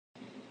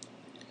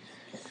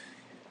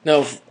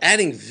Now,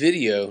 adding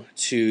video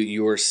to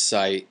your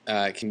site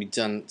can be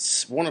done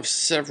one of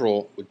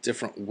several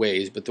different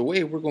ways, but the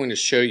way we're going to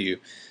show you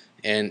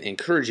and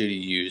encourage you to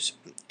use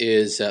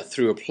is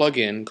through a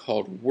plugin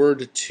called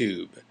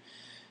WordTube.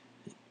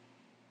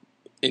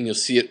 And you'll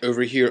see it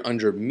over here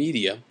under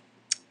Media.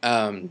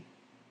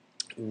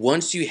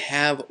 Once you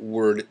have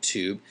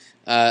WordTube,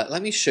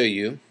 let me show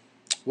you.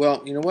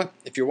 Well, you know what?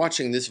 If you're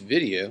watching this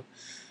video,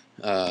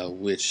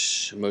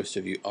 which most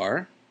of you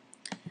are,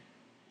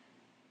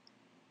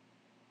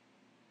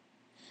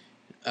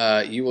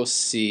 you will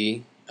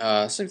see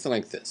something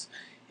like this.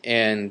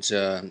 And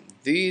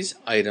these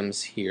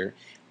items here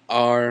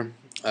are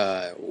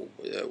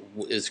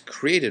is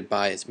created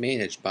by, it's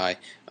managed by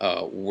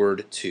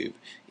WordTube.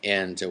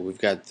 And we've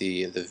got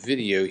the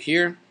video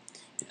here,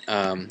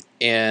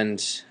 and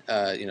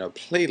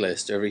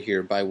playlist over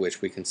here by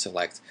which we can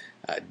select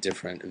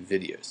different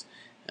videos.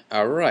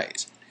 All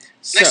right.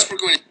 So Next, we're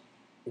going to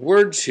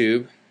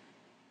WordTube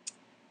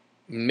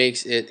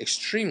makes it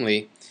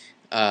extremely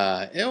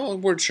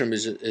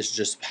WordTube is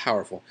just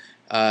powerful.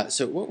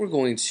 So what we're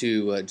going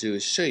to do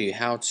is show you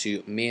how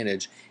to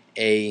manage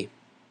a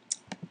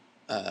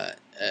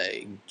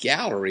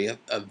gallery,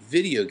 a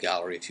video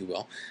gallery, if you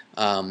will,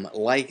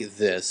 like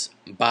this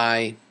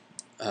by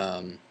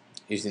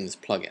using this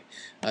plugin.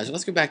 So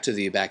let's go back to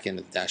the back end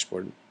of the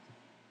dashboard,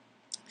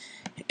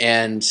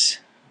 and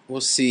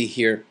we'll see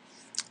here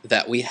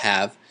that we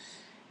have,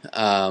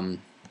 when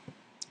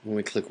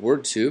we click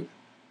WordTube,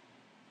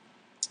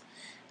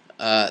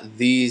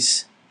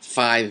 these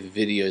 5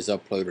 videos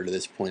uploaded at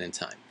this point in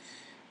time.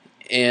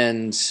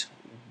 And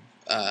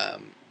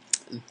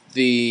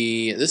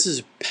this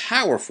is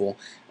powerful.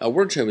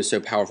 WordTube is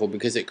so powerful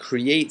because it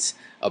creates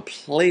a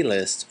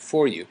playlist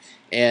for you.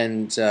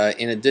 And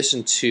in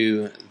addition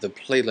to the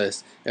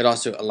playlist, it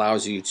also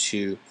allows you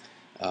to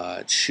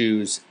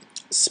choose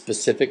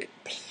specific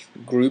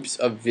groups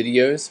of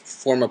videos,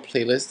 form a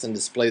playlist, and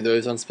display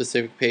those on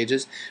specific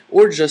pages,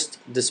 or just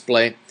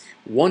display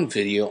one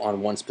video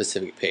on one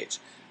specific page.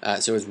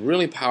 So it's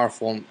really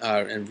powerful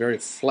and very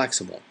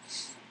flexible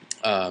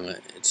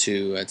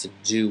to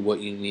do what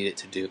you need it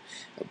to do.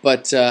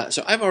 But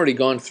so I've already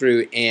gone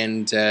through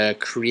and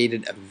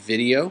created a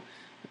video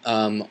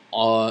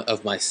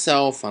of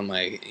myself on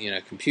my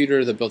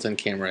computer, the built-in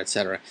camera,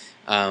 etc.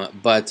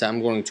 But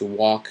I'm going to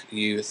walk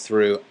you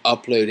through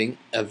uploading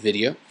a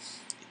video,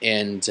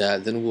 and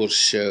then we'll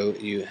show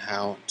you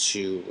how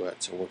to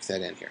work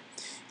that in here.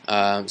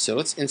 So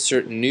let's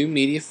insert new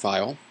media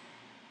file.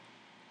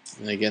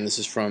 And again, this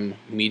is from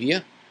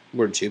Media,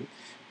 WordTube,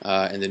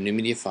 and the new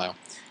media file.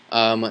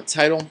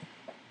 Title,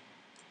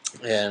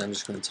 and I'm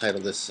just going to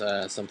title this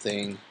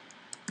something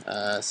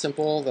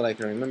simple that I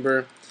can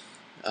remember.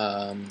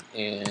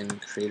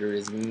 And creator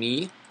is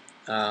me,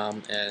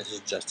 and this is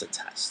just a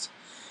test.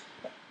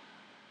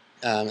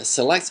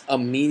 Select a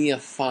media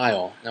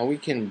file. Now we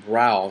can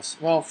browse.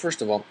 Well,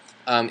 first of all,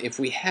 if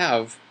we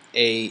have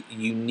a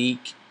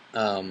unique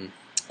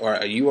or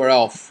a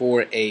URL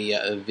for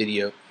a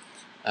video,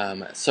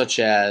 such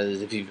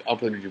as if you've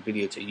uploaded your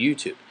video to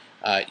YouTube,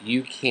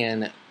 you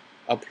can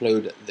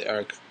upload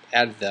or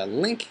add the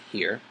link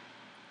here,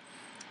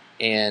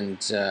 and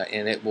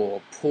it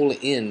will pull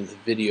in the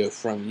video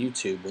from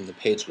YouTube when the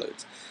page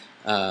loads.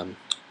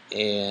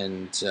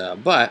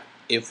 But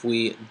if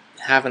we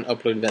haven't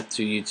uploaded that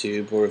to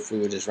YouTube, or if we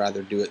would just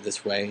rather do it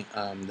this way,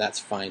 that's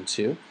fine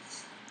too.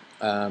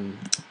 We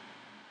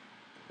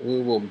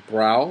will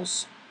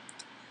browse,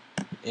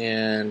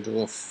 and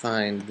we'll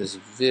find this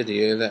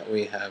video that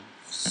we have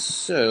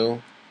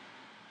so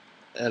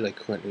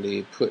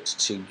eloquently put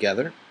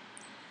together.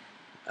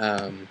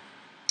 And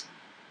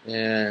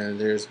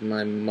there's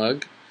my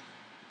mug.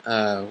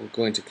 We're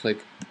going to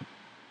click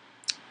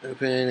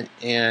open,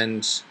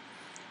 and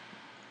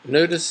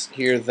notice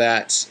here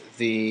that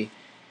the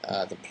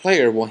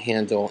player will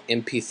handle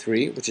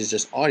MP3, which is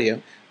just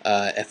audio,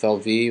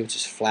 FLV, which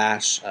is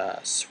Flash,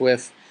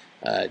 SWIFT,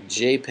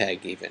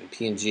 JPEG, even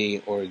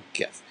PNG, or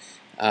GIF.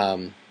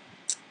 We're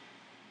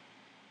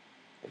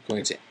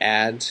going to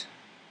add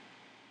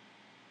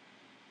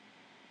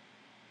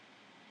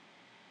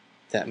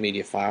that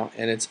media file,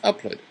 and it's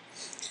uploaded.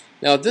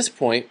 Now at this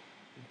point,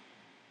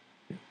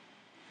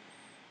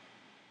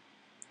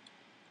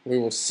 we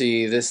will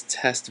see this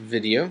test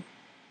video,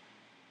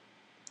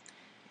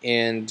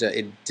 and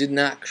it did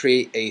not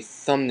create a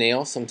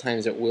thumbnail.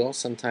 Sometimes it will,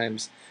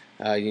 sometimes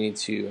you need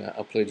to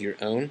upload your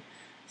own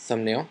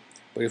thumbnail.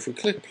 But if we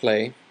click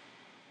play,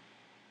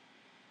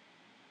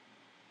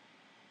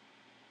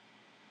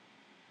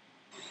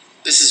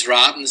 This is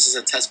Rob, and this is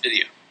a test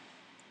video.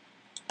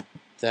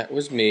 that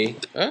was me.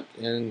 Oh,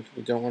 and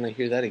we don't want to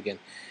hear that again.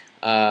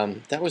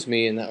 That was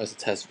me, and that was a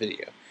test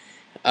video.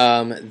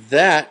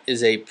 That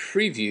is a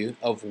preview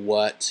of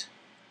what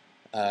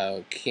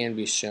can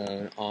be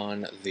shown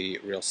on the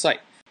real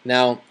site.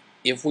 Now,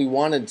 if we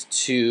wanted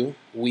to,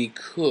 we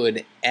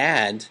could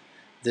add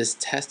this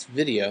test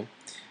video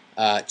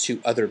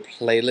to other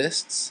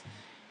playlists.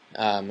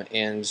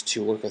 And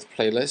to work with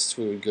playlists,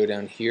 we would go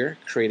down here,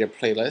 create a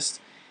playlist,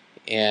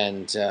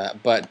 and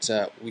but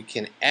we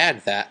can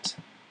add that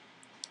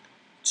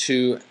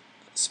to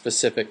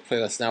specific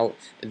playlists. Now,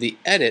 the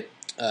edit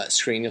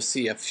screen, you'll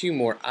see a few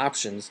more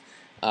options,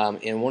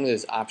 and one of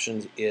those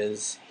options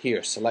is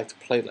here, select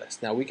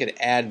playlist. Now, we could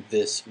add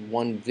this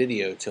one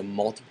video to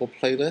multiple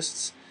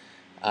playlists,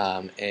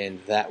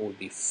 and that would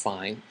be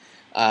fine.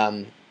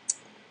 But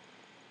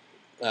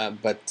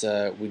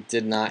we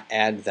did not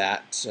add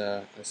that.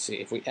 Let's see,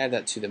 if we add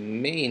that to the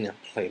main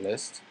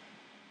playlist,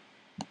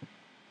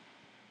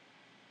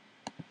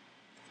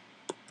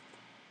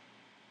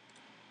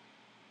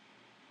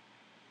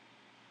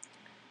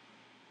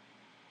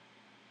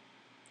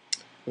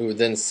 we would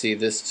then see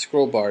this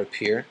scroll bar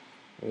appear.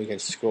 We can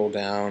scroll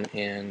down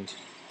and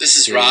This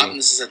is Rob, and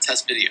this is a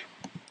test video.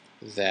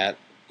 That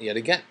yet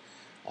again.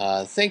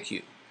 Thank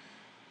you.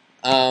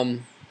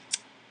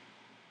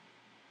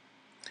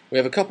 We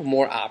have a couple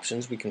more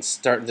options. We can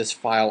start this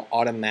file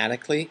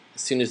automatically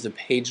as soon as the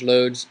page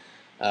loads.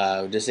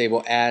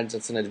 Disable ads,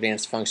 that's an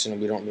advanced function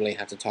we don't really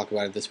have to talk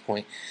about at this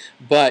point.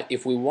 But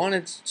if we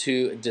wanted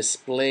to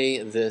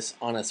display this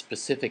on a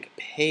specific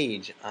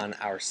page on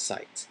our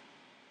site,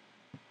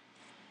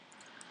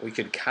 we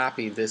could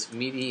copy this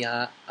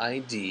media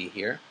ID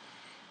here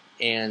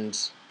and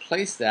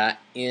place that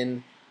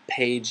in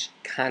page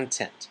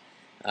content.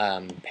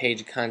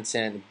 Page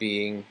content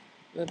being,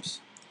 let's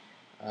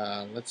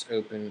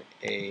open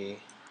a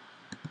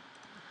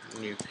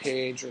new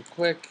page real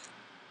quick.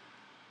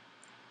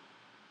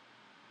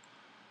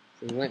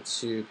 We went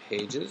to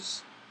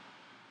pages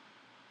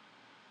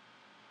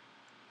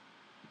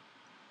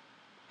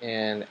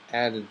and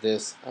added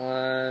this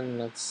on,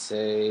 let's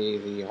say,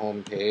 the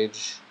home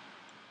page.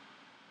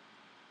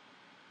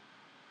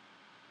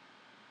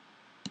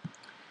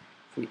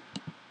 If we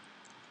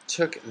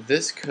took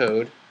this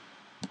code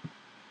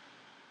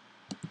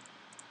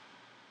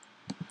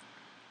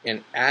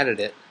and added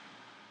it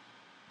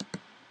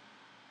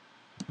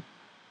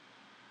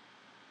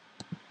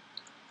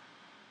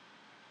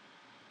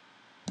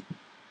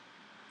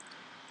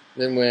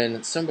then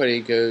when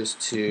somebody goes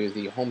to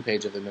the home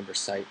page of the member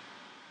site,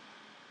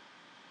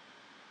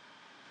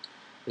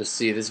 you'll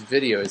see this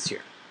video is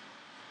here.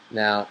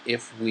 Now,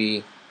 if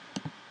we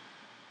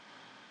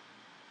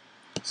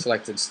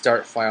selected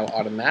Start File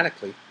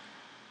Automatically,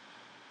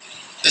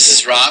 This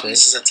is Rob, and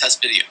this is a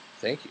test video.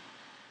 Thank you.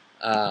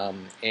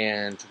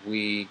 And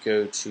we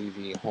go to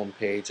the home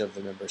page of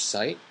the member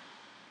site.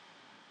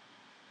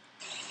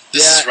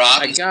 This is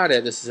Rob. I got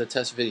it. This is a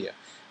test video.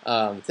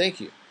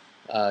 Thank you.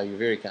 You're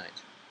very kind.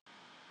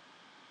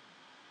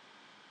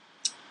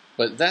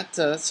 But that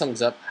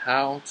sums up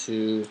how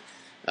to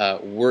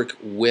work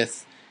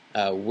with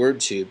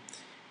WordTube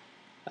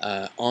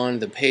on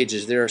the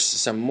pages. There are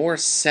some more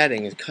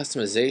settings,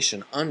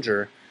 customization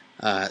under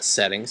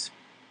settings.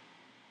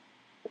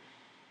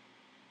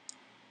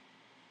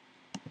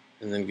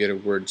 And then go to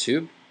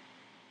WordTube.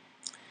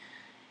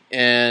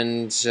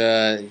 And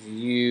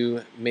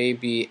you may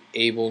be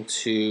able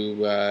to,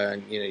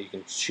 you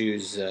can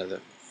choose the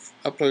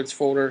uploads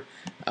folder,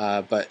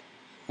 but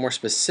more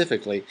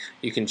specifically,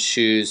 you can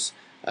choose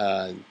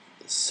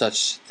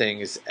such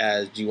things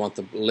as, do you want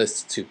the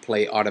list to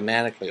play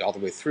automatically all the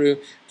way through?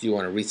 Do you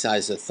want to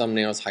resize the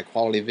thumbnails, high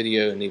quality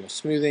video, enable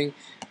smoothing?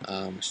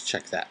 Let's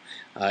check that.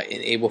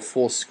 Enable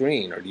full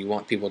screen, or do you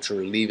want people to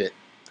relieve it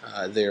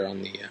there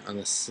on the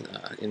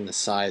in the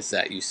size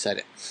that you set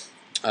it?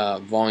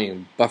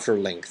 Volume, buffer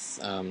length.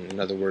 In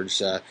other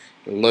words,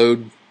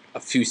 load a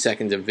few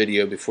seconds of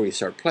video before you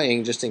start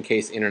playing, just in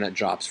case internet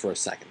drops for a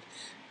second.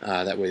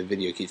 That way the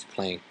video keeps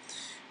playing.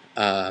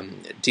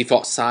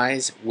 Default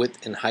size,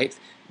 width, and height.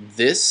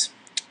 This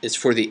is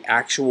for the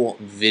actual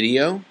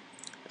video.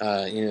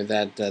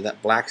 That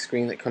black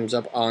screen that comes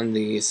up on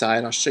the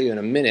side. I'll show you in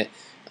a minute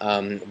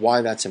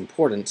why that's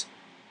important.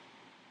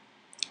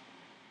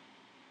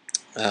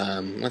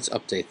 Let's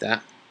update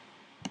that.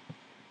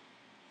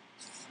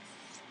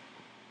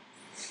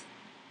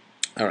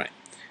 Alright,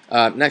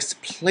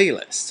 next,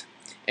 playlist.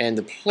 And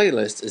the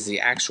playlist is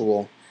the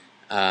actual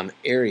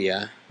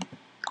area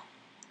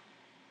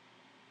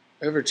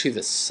over to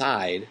the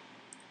side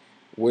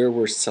where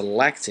we're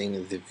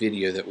selecting the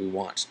video that we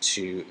want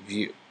to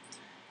view.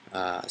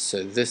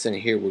 So this in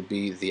here would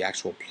be the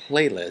actual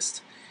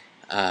playlist.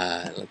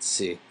 Let's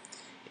see.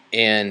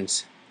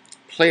 And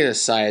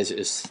playlist size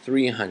is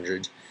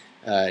 300.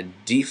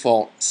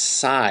 Default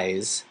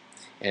size,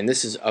 and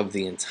this is of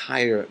the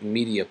entire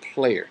media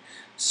player.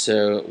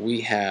 So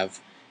we have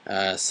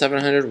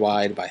 700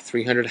 wide by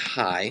 300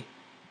 high,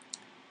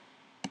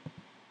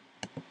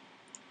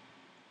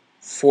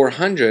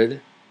 400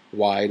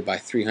 wide by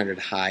 300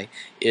 high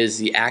is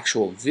the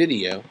actual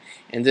video,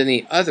 and then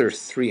the other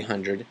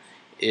 300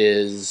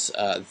 is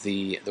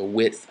the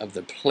width of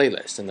the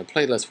playlist, and the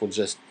playlist will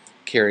just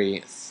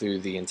carry through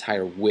the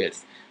entire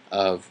width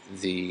of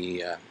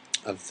the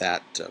of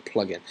that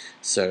plugin.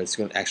 So it's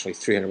going to actually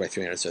 300 by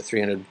 300. So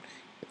 300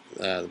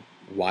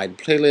 wide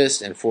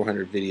playlist and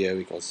 400 video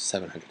equals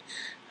 700.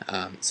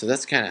 So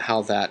that's kind of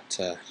how that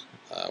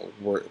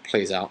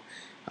plays out.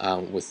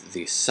 with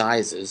the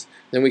sizes.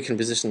 Then we can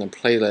position the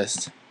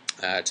playlist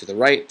to the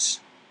right,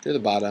 to the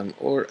bottom,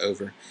 or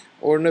over,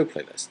 or no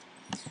playlist.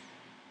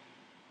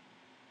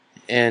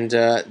 And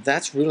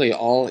that's really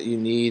all you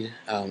need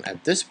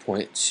at this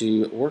point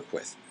to work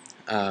with.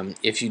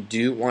 If you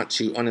do want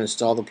to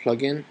uninstall the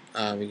plugin,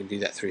 you can do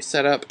that through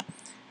setup.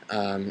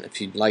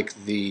 If you'd like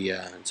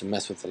to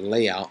mess with the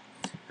layout,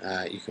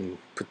 you can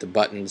put the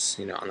buttons,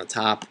 on the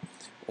top,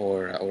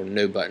 or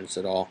no buttons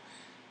at all,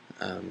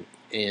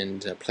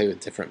 and play with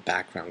different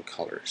background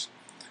colors.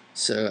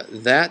 So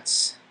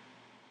that's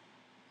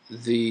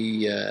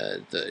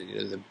the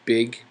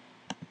big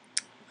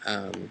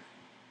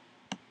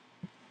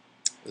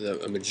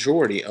the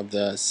majority of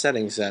the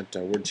settings that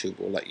WordTube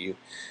will let you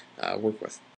work with.